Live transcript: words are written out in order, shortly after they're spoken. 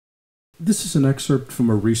This is an excerpt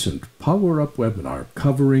from a recent Power Up webinar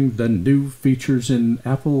covering the new features in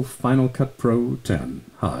Apple Final Cut Pro 10.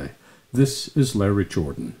 Hi, this is Larry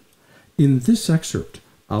Jordan. In this excerpt,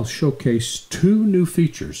 I'll showcase two new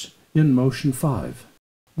features in Motion 5.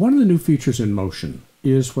 One of the new features in Motion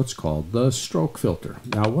is what's called the stroke filter.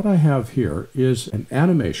 Now, what I have here is an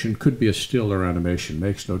animation, could be a still or animation,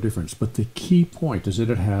 makes no difference, but the key point is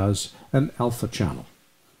that it has an alpha channel.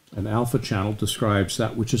 An alpha channel describes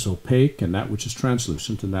that which is opaque and that which is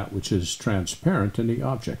translucent and that which is transparent in the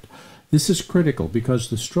object. This is critical because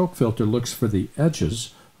the stroke filter looks for the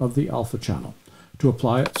edges of the alpha channel. To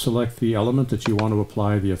apply it, select the element that you want to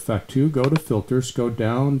apply the effect to, go to Filters, go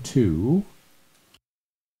down to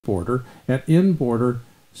Border, and in Border,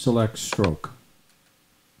 select Stroke.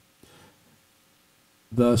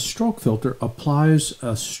 The stroke filter applies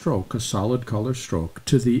a stroke, a solid color stroke,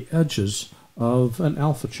 to the edges of an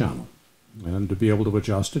alpha channel. And to be able to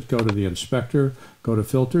adjust it, go to the inspector, go to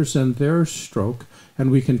Filters, and there's Stroke,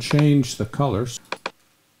 and we can change the colors.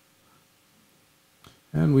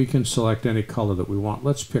 And we can select any color that we want.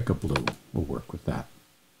 Let's pick a blue. We'll work with that.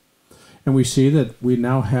 And we see that we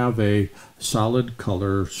now have a solid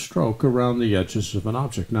color stroke around the edges of an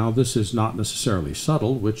object. Now, this is not necessarily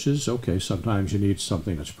subtle, which is okay. Sometimes you need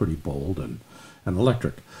something that's pretty bold and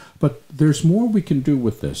electric. But there's more we can do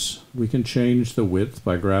with this. We can change the width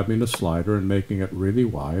by grabbing a slider and making it really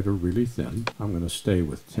wide or really thin. I'm going to stay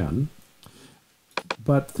with 10.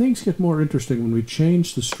 But things get more interesting when we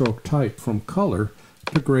change the stroke type from color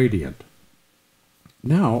to gradient.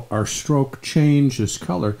 Now our stroke changes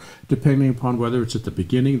color depending upon whether it's at the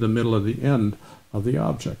beginning, the middle, or the end of the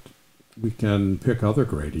object. We can pick other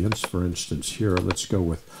gradients. For instance, here, let's go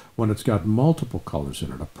with when it's got multiple colors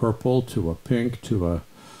in it, a purple to a pink to a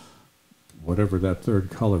whatever that third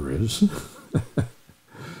color is.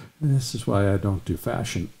 This is why I don't do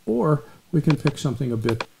fashion. Or we can pick something a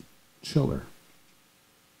bit chiller.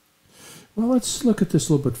 Well, let's look at this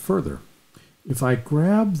a little bit further. If I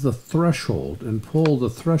grab the threshold and pull the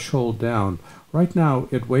threshold down, right now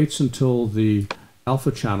it waits until the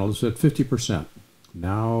alpha channel is at 50%.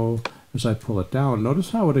 Now, as I pull it down, notice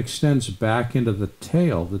how it extends back into the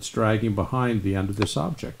tail that's dragging behind the end of this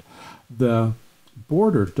object. The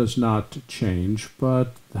border does not change,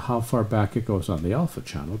 but how far back it goes on the alpha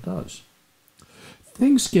channel does.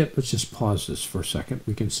 Things get, let's just pause this for a second.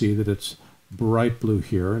 We can see that it's bright blue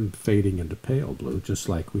here and fading into pale blue, just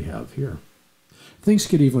like we have here. Things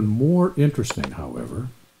get even more interesting, however,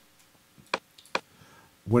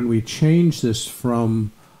 when we change this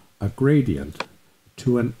from a gradient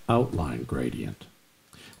to an outline gradient.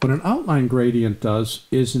 What an outline gradient does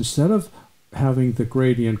is instead of having the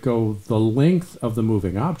gradient go the length of the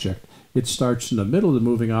moving object, it starts in the middle of the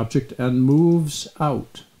moving object and moves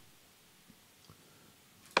out.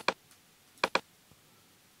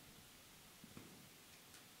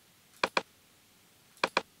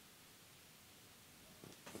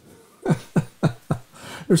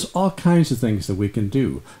 There's all kinds of things that we can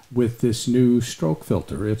do with this new stroke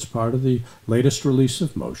filter. It's part of the latest release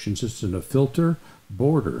of Motions. It's in a filter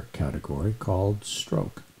border category called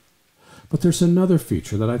stroke. But there's another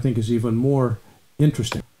feature that I think is even more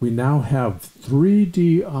interesting. We now have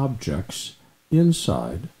 3D objects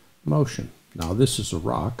inside Motion. Now, this is a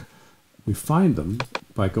rock. We find them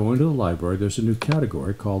by going to the library. There's a new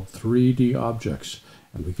category called 3D objects,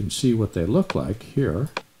 and we can see what they look like here.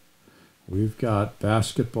 We've got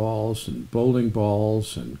basketballs and bowling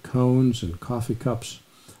balls and cones and coffee cups.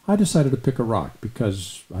 I decided to pick a rock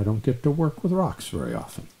because I don't get to work with rocks very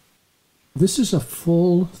often. This is a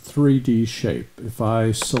full 3D shape. If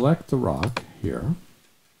I select the rock here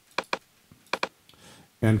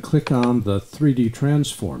and click on the 3D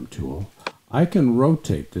transform tool, I can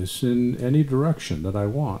rotate this in any direction that I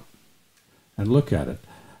want and look at it.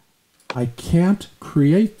 I can't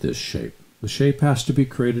create this shape. The shape has to be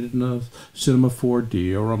created in a Cinema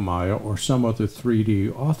 4D or a Maya or some other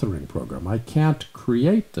 3D authoring program. I can't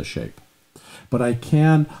create the shape, but I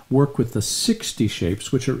can work with the 60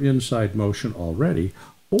 shapes which are inside Motion already,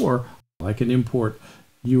 or I can import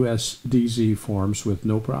USDZ forms with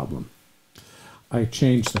no problem. I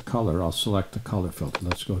change the color. I'll select the color filter.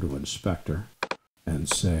 Let's go to Inspector and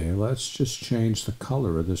say, let's just change the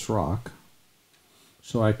color of this rock.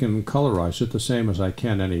 So I can colorize it the same as I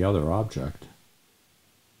can any other object.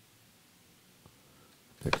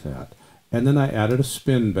 Pick that. And then I added a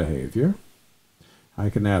spin behavior. I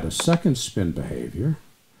can add a second spin behavior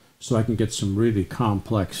so I can get some really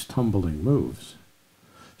complex tumbling moves.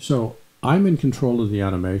 So I'm in control of the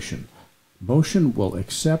animation. Motion will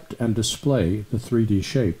accept and display the 3D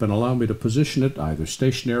shape and allow me to position it either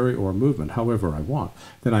stationary or movement, however I want.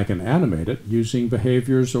 Then I can animate it using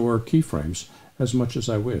behaviors or keyframes as much as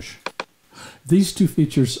I wish. These two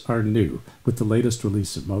features are new with the latest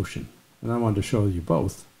release of Motion, and I wanted to show you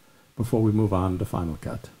both before we move on to Final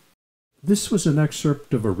Cut. This was an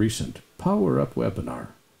excerpt of a recent Power Up webinar.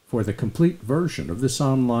 For the complete version of this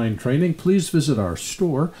online training, please visit our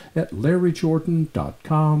store at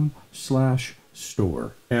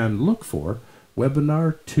larryjordan.com/store and look for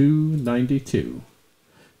Webinar 292.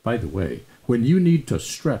 By the way, when you need to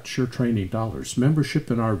stretch your training dollars,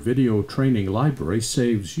 membership in our video training library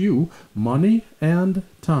saves you money and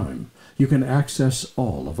time. You can access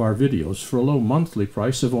all of our videos for a low monthly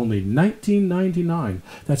price of only $19.99.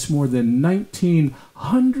 That's more than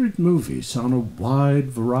 1,900 movies on a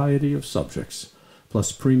wide variety of subjects.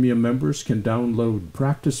 Plus, premium members can download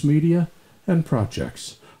practice media and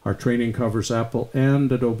projects. Our training covers Apple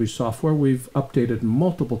and Adobe software. We've updated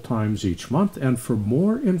multiple times each month. And for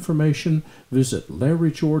more information, visit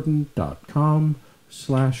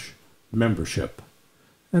larryjordan.com/membership.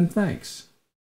 And thanks.